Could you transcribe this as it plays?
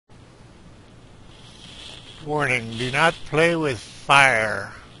Warning, do not play with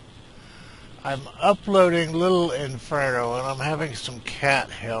fire. I'm uploading Little Inferno and I'm having some cat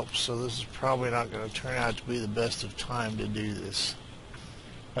help, so this is probably not going to turn out to be the best of time to do this.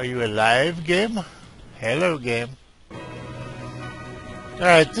 Are you alive, game? Hello, game.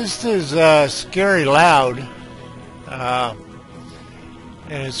 Alright, this is Scary Loud. And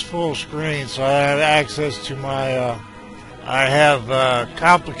it's full screen, so I have access to my,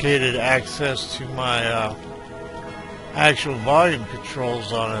 complicated access to my, actual volume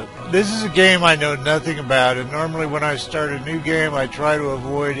controls on it. This is a game I know nothing about, and normally when I start a new game I try to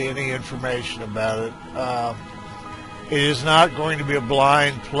avoid any information about it. It is not going to be a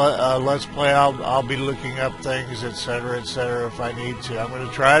blind let's play. I'll be looking up things, etc., etc. if I need to. I'm going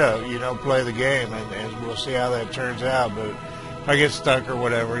to try to, play the game, and we'll see how that turns out. But if I get stuck or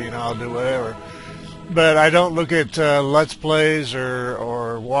whatever, I'll do whatever. But I don't look at Let's Plays or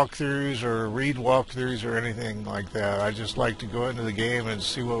walkthroughs or read walkthroughs or anything like that. I just like to go into the game and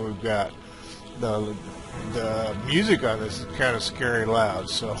see what we've got. The music on this is kind of scary loud,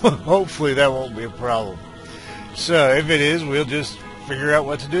 so hopefully that won't be a problem. So if it is, we'll just figure out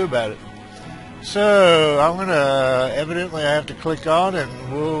what to do about it. So I'm going to, evidently I have to click on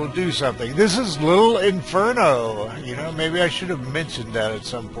and we'll do something. This is Little Inferno. Maybe I should have mentioned that at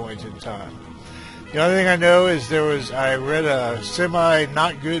some point in time. The only thing I know is I read a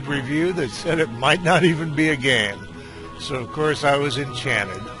semi-not good review that said it might not even be a game. So, of course, I was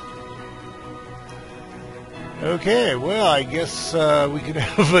enchanted. Okay, well, I guess we can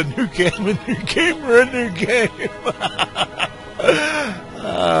have a new game, or a new game.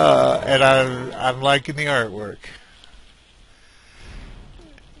 And I'm liking the artwork.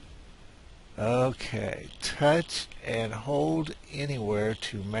 Okay, touch and hold anywhere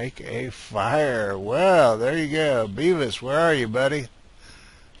to make a fire. Well, there you go. Beavis, where are you, buddy?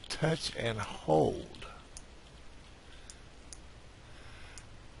 Touch and hold.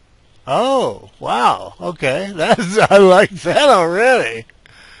 Oh, wow. Okay, I like that already.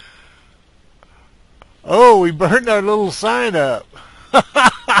 Oh, we burned our little sign up.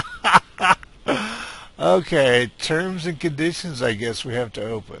 Okay, terms and conditions I guess we have to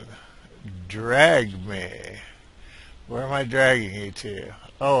open. Drag me. Where am I dragging you to?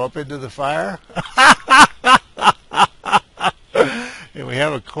 Oh, up into the fire? And we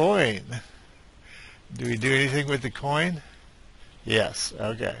have a coin. Do we do anything with the coin? Yes,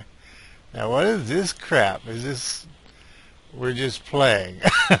 okay. Now what is this crap? We're just playing.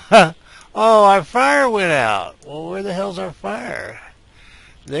 Oh, our fire went out. Well, where the hell's our fire?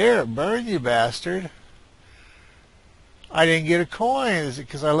 There, burn, you bastard. I didn't get a coin. Is it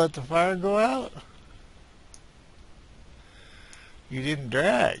because I let the fire go out? You didn't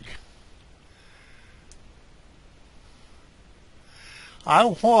drag. I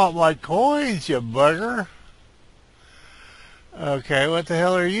want my coins, you bugger. Okay, what the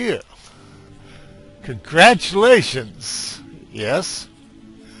hell are you? Congratulations. Yes.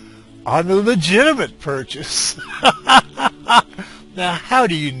 On a legitimate purchase. Now, how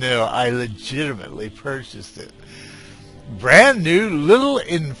do you know I legitimately purchased it? Brand new Little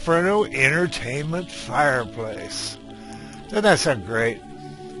Inferno Entertainment Fireplace. Doesn't that sound great?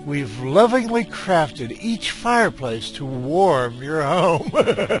 We've lovingly crafted each fireplace to warm your home.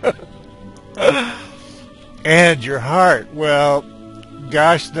 And your heart. Well,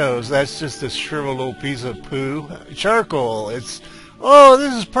 gosh knows, that's just a shriveled little piece of poo. Charcoal. Oh,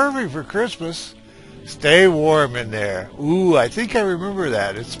 this is perfect for Christmas. Stay warm in there. Ooh, I think I remember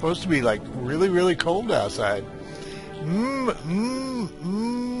that. It's supposed to be like really, really cold outside.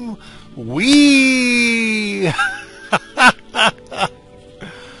 Wee!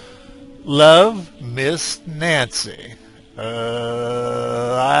 Love, Miss Nancy.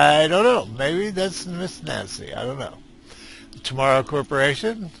 I don't know. Maybe that's Miss Nancy. I don't know. Tomorrow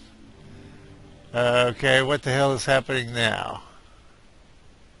Corporation? Okay, what the hell is happening now?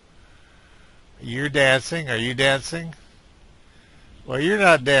 You're dancing. Are you dancing? Well, you're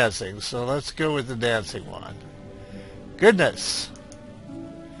not dancing, so let's go with the dancing one. Goodness.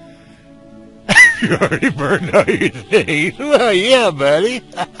 You already burned all your things. Well, yeah, buddy.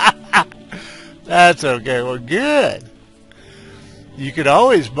 That's okay. Well, good. You could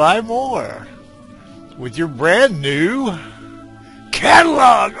always buy more with your brand new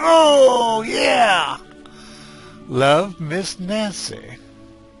catalog. Oh, yeah. Love, Miss Nancy.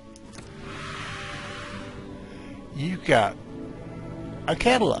 You got a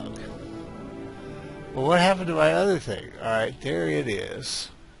catalog. Well, what happened to my other thing? All right, there it is.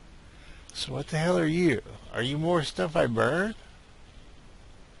 So what the hell are you? Are you more stuff I burned?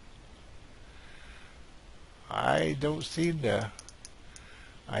 I don't seem to...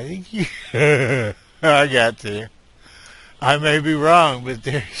 I think you... I got to. I may be wrong, but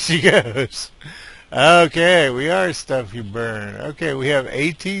there she goes. Okay, we are stuff you burn. Okay, we have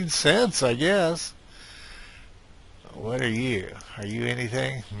 18 cents, I guess. What are you? Are you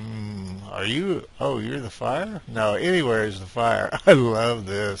anything? Are you? Oh, you're the fire? No, anywhere is the fire. I love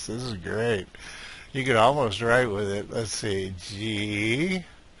this. This is great. You could almost write with it. Let's see. G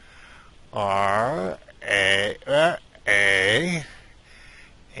R A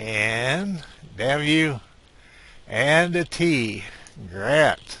N, damn you, and a T.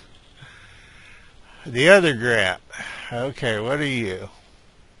 Grant. The other Grant. Okay, what are you?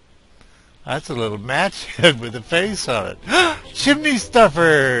 That's a little match head with a face on it. Chimney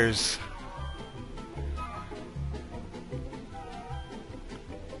stuffers!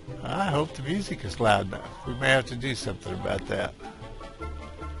 I hope the music is loud enough. We may have to do something about that.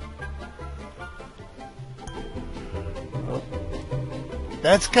 Oh.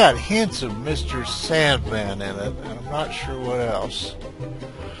 That's got hints of Mr. Sandman in it, and I'm not sure what else.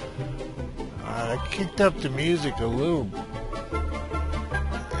 I kicked up the music a little.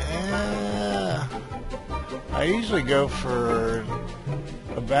 I usually go for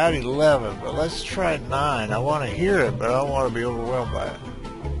about 11, but let's try 9. I want to hear it, but I don't want to be overwhelmed by it.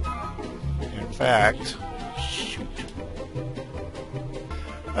 In fact, shoot.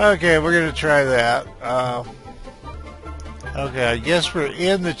 Okay, we're going to try that. Okay, I guess we're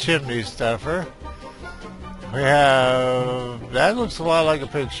in the chimney stuffer. We have, that looks a lot like a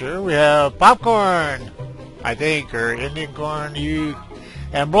picture. We have popcorn, I think, or Indian corn,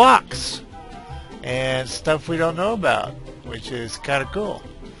 and blocks. And stuff we don't know about, which is kind of cool.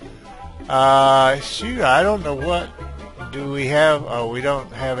 Shoot, I don't know what do we have. Oh, we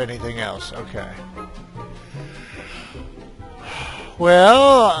don't have anything else. Okay.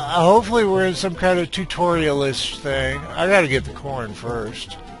 Well, hopefully we're in some kind of tutorial-ish thing. I gotta get the corn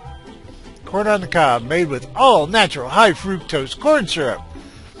first. Corn on the cob, made with all natural high fructose corn syrup.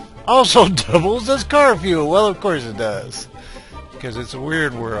 Also doubles as car fuel. Well, of course it does, because it's a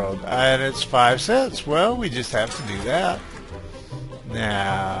weird world. And it's 5 cents. Well, we just have to do that.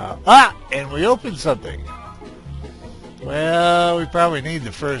 Now, and we opened something. Well, we probably need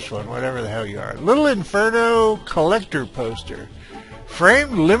the first one, whatever the hell you are. Little Inferno collector poster.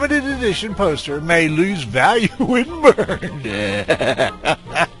 Framed limited edition poster may lose value when burned.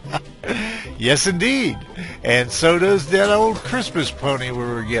 Yes, indeed. And so does that old Christmas pony we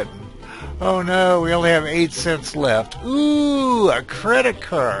were getting. Oh no, we only have 8 cents left. Ooh, a credit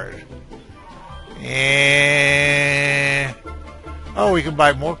card. And oh, we can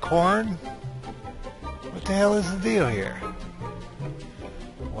buy more corn? What the hell is the deal here?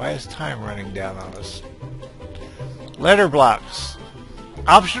 Why is time running down on us? Letter blocks.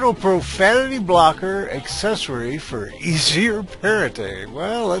 Optional profanity blocker accessory for easier parenting.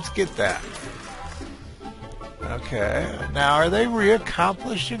 Well, let's get that. Okay. Now, are they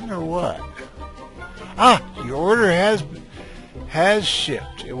reaccomplishing or what? Your order has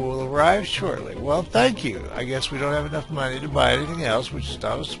shipped. It will arrive shortly. Well, thank you. I guess we don't have enough money to buy anything else, which is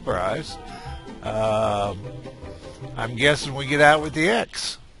not a surprise. I'm guessing we get out with the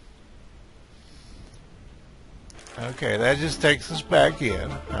X. Okay, that just takes us back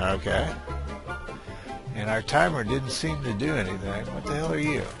in. Okay. And our timer didn't seem to do anything. What the hell are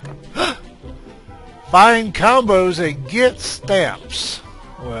you? Find combos and get stamps.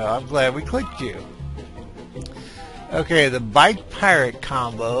 Well, I'm glad we clicked you. Okay, the Bike Pirate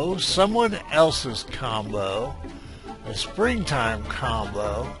combo, someone else's combo, a Springtime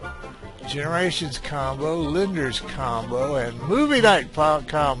combo, Generations combo, Linder's combo, and Movie Night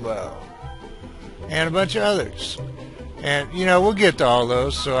combo. And a bunch of others. And, you know, we'll get to all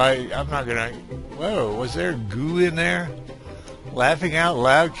those, so I'm not going to... Whoa, was there goo in there? Laughing Out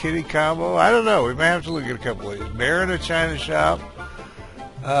Loud Kitty combo? I don't know. We may have to look at a couple of these. Bear in a China Shop.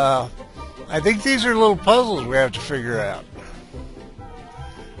 I think these are little puzzles we have to figure out.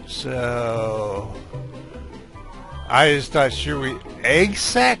 So... I just thought, sure we... Egg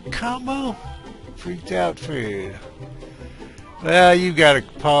sack combo? Freaked out food. Well, you've got to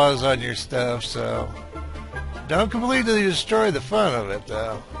pause on your stuff, so don't completely destroy the fun of it,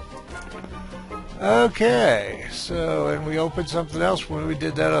 though. Okay, so, and we opened something else when we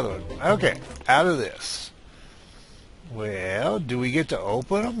did that other one. Okay, out of this. Well, do we get to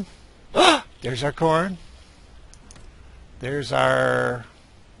open them? There's our corn. There's our...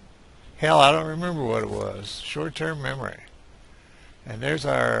 Hell, I don't remember what it was. Short-term memory. And there's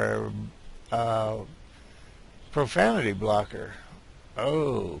our... profanity blocker.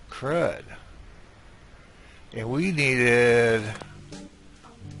 Oh, crud. And we needed...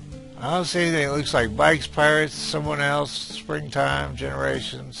 I don't see anything that looks like Bikes, Pirates, someone else, Springtime,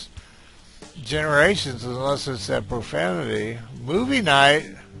 Generations. generations unless it's that profanity. Movie night.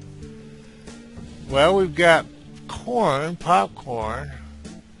 Well, we've got corn, popcorn.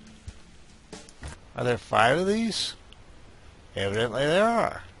 Are there 5 of these? Evidently there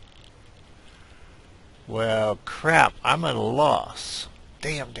are. Well, crap. I'm at a loss.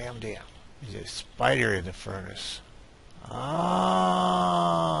 Damn. There's a spider in the furnace. I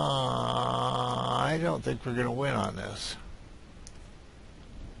don't think we're going to win on this.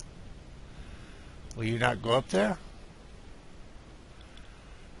 Will you not go up there?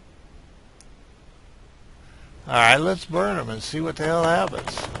 Alright, let's burn them and see what the hell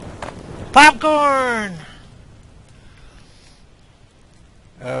happens. Popcorn!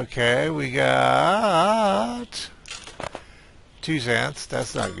 Okay, we got 2 cents.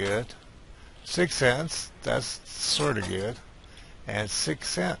 That's not good. 6 cents. That's sort of good. And 6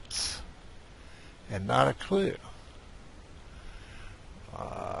 cents. And not a clue.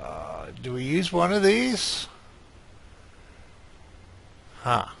 Do we use one of these?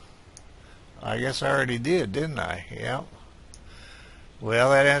 Huh. I guess I already did, didn't I? Yep.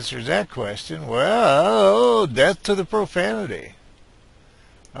 Well, that answers that question. Well, death to the profanity.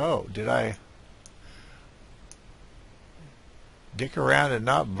 Oh, did I dick around and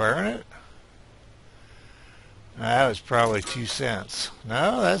not burn it? That was probably 2 cents.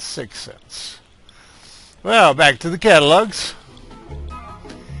 No, that's 6 cents. Well, back to the catalogs.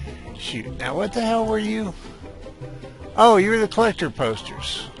 Shoot. Now, what the hell were you? Oh, you were the collector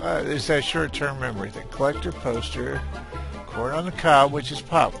posters. There's that short-term memory thing. Collector poster. Corn on the cob, which is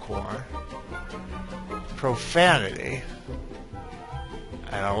popcorn. Profanity.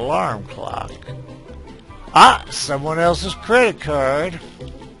 An alarm clock. Someone else's credit card.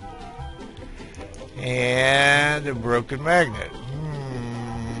 And a broken magnet.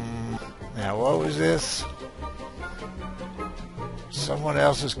 Now, what was this? Someone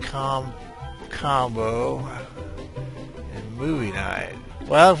else's combo and movie night.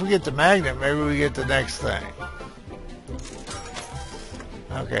 Well, if we get the magnet, maybe we get the next thing.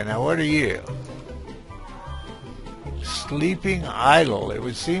 Okay, now what are you? Sleeping idle. It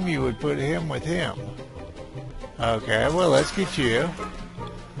would seem you would put him with him. Okay, well, let's get you.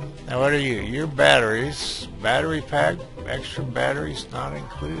 Now, what are you? Your batteries. Battery pack. Extra batteries not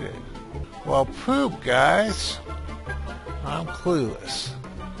included. Well, poop, guys. I'm clueless.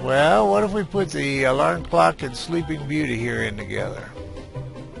 Well, what if we put the alarm clock and Sleeping Beauty here in together?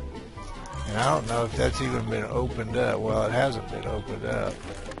 And I don't know if that's even been opened up. Well, it hasn't been opened up.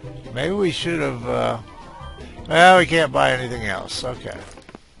 Maybe we should have... well, we can't buy anything else. Okay.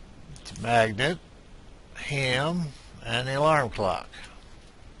 It's a magnet, him, and the alarm clock.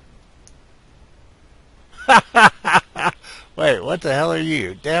 Wait, what the hell are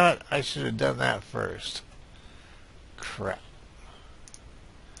you? Damn it, I should have done that first. Crap.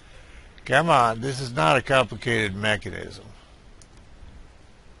 Come on, this is not a complicated mechanism.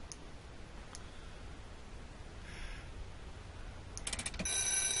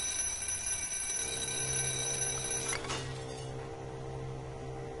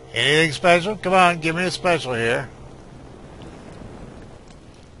 Anything special? Come on, give me a special here.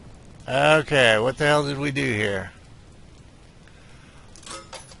 Okay, what the hell did we do here?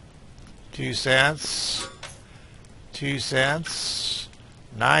 2 cents. 2 cents.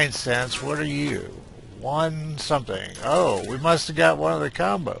 9 cents. What are you? 1 something. Oh, we must have got one of the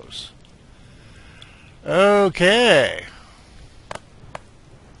combos. Okay.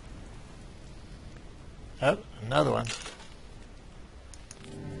 Oh, another one.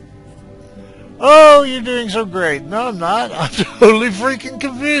 Oh, you're doing so great. No, I'm not. I'm totally freaking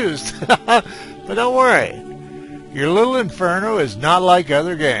confused. But don't worry. Your little Inferno is not like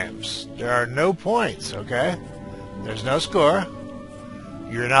other games. There are no points, okay? There's no score.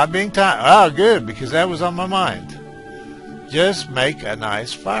 You're not being timed. Oh, good, because that was on my mind. Just make a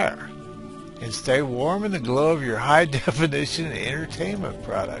nice fire. And stay warm in the glow of your high-definition entertainment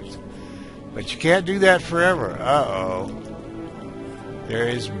product. But you can't do that forever. Uh-oh. There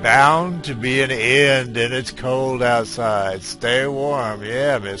is bound to be an end, and it's cold outside. Stay warm.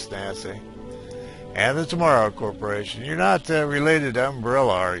 Yeah, Miss Nancy. And the Tomorrow Corporation. You're not related to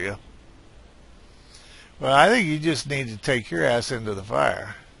Umbrella, are you? Well, I think you just need to take your ass into the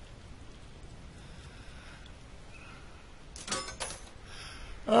fire.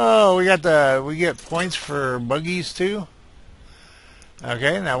 Oh, we get points for buggies too?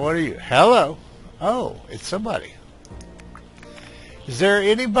 Okay, now what are you? Hello. Oh, it's somebody. Is there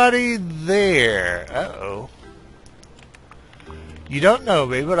anybody there? Uh-oh. You don't know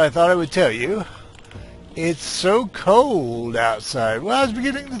me, but I thought I would tell you. It's so cold outside. Well, I was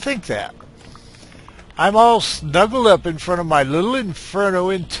beginning to think that. I'm all snuggled up in front of my little Inferno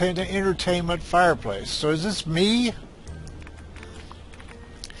entertainment fireplace. So is this me?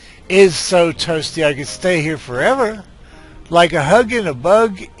 Is so toasty I could stay here forever. Like a hug and a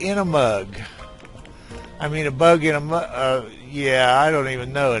bug in a mug. I mean a bug in a mug. Yeah, I don't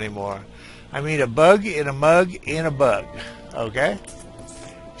even know anymore. I mean a bug in a mug in a bug. Okay?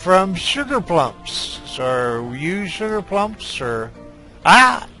 From Sugar Plumps. So are you Sugar Plumps or...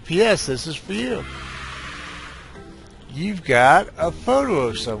 Ah! P.S. This is for you. You've got a photo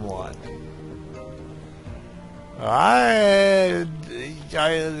of someone. I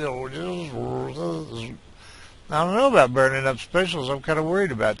don't know about burning up specials. I'm kind of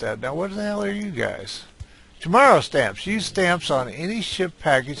worried about that. Now, what the hell are you guys? Tomorrow stamps. Use stamps on any shipped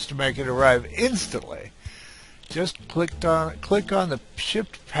package to make it arrive instantly. Just click on the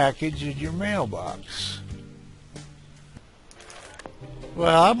shipped package in your mailbox.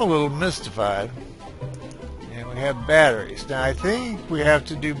 Well, I'm a little mystified. And we have batteries. Now, I think we have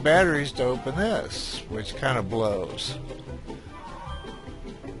to do batteries to open this, which kind of blows.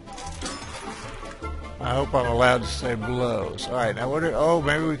 I hope I'm allowed to say blows. All right, now what oh,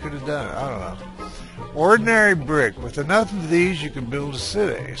 maybe we could have done it. I don't know. Ordinary brick. With enough of these, you can build a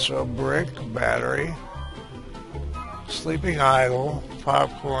city. So a brick, battery, sleeping idol,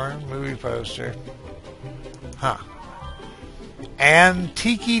 popcorn, movie poster. Huh.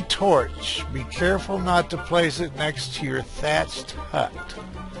 Antique torch. Be careful not to place it next to your thatched hut.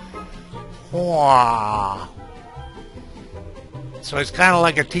 Wah. So it's kind of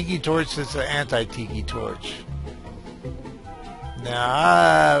like a tiki torch that's an anti-tiki torch.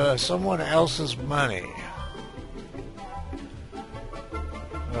 Now, someone else's money.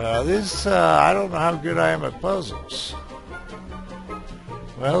 I don't know how good I am at puzzles.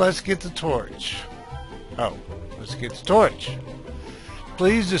 Well, let's get the torch. Oh, let's get the torch.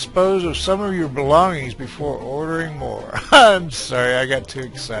 Please dispose of some of your belongings before ordering more. I'm sorry, I got too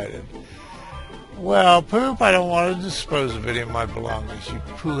excited. Well, Poop, I don't want to dispose of any of my belongings, you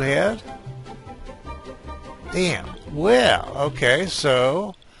poo-head. Damn. Well, okay,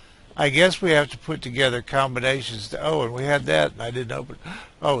 so I guess we have to put together combinations. Oh, and we had that, and I didn't open.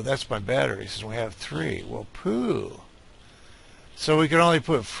 Oh, that's my batteries, and we have 3. Well, poo. So we can only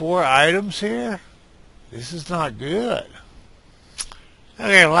put 4 items here? This is not good.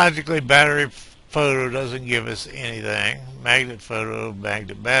 Okay, logically, battery photo doesn't give us anything. Magnet photo,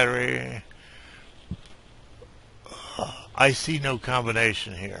 magnet battery. I see no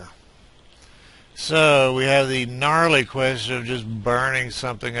combination here. So we have the gnarly question of just burning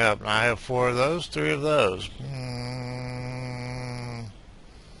something up. And I have 4 of those, 3 of those.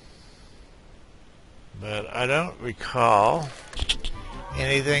 But I don't recall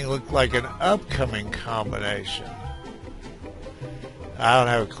anything look like an upcoming combination. I don't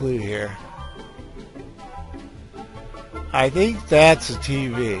have a clue here. I think that's a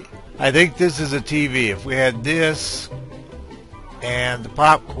TV. I think this is a TV. If we had this and the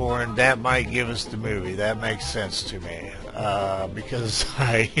popcorn, that might give us the movie. That makes sense to me. Because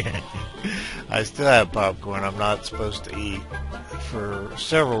I still have popcorn I'm not supposed to eat for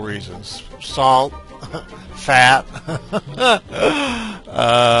several reasons. Salt, fat,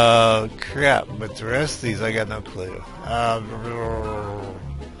 crap. But the rest of these, I got no clue.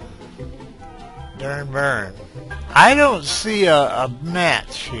 Darn burn. I don't see a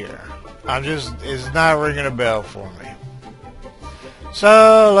match here. It's not ringing a bell for me.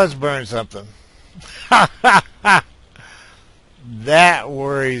 So let's burn something. That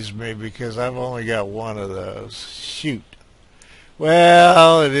worries me because I've only got 1 of those. Shoot.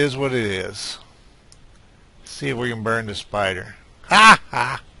 Well, it is what it is. See if we can burn the spider. Ha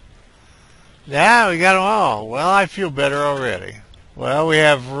ha! Yeah, we got them all. Well, I feel better already. Well, we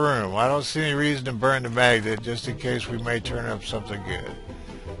have room. I don't see any reason to burn the magnet just in case we may turn up something good.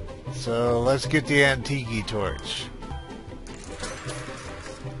 So let's get the antique torch.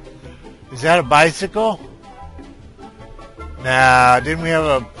 Is that a bicycle? Nah, didn't we have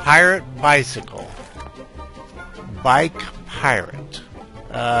a pirate bicycle? Bike pirate.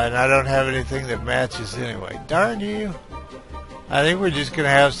 And I don't have anything that matches anyway. Darn you. I think we're just going to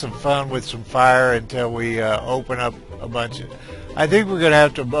have some fun with some fire until we open up a bunch of... I think we're going to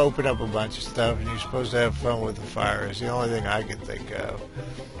have to open up a bunch of stuff, and you're supposed to have fun with the fire. It's the only thing I can think of.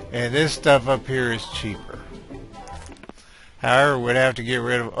 And this stuff up here is cheaper. However, we'd have to get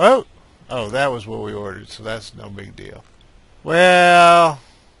rid of... Oh, that was what we ordered, so that's no big deal. Well,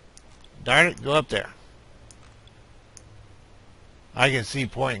 darn it, go up there. I can see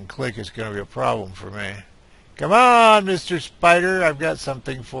point and click is going to be a problem for me. Come on, Mr. Spider, I've got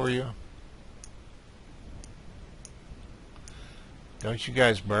something for you. Don't you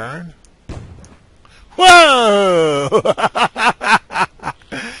guys burn? Whoa!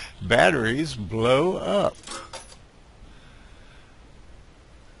 Batteries blow up.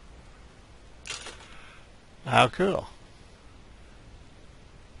 How cool.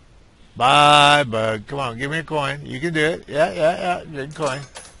 Bye, bug. Come on, give me a coin. You can do it. Yeah. Good coin.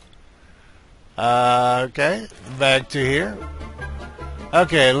 Okay, back to here.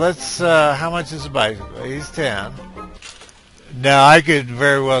 Okay, let's, how much is the bike? He's 10. Now, I could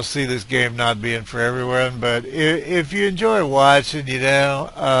very well see this game not being for everyone, but if you enjoy watching,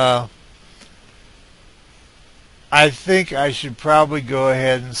 I think I should probably go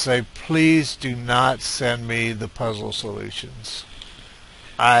ahead and say, please do not send me the puzzle solutions.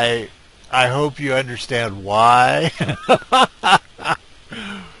 I hope you understand why.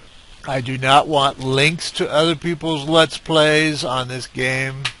 I do not want links to other people's Let's Plays on this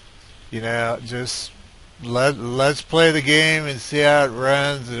game. Just let's play the game and see how it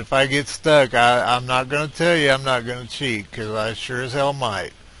runs. And if I get stuck, I'm not going to tell you I'm not going to cheat, because I sure as hell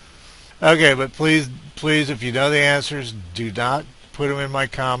might. Okay, but please, if you know the answers, do not put them in my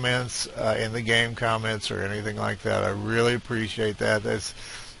comments, in the game comments or anything like that. I really appreciate that. That's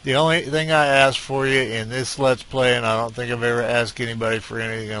the only thing I ask for you in this Let's Play, and I don't think I've ever asked anybody for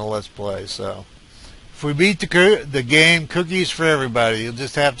anything in a Let's Play. So, if we beat the game, cookies for everybody. You'll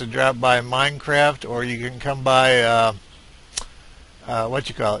just have to drop by Minecraft, or you can come by,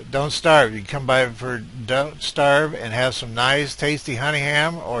 Don't Starve. You can come by for Don't Starve and have some nice, tasty honey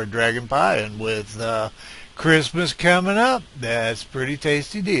ham or dragon pie. And with Christmas coming up, that's a pretty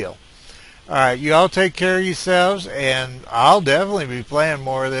tasty deal. All right, you all take care of yourselves, and I'll definitely be playing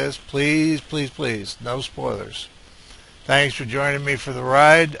more of this. Please, no spoilers. Thanks for joining me for the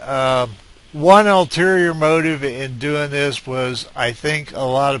ride. One ulterior motive in doing this was I think a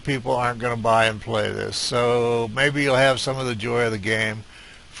lot of people aren't going to buy and play this, so maybe you'll have some of the joy of the game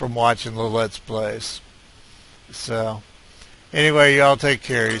from watching the Let's Plays. So, anyway, you all take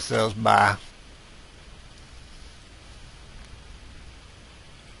care of yourselves. Bye.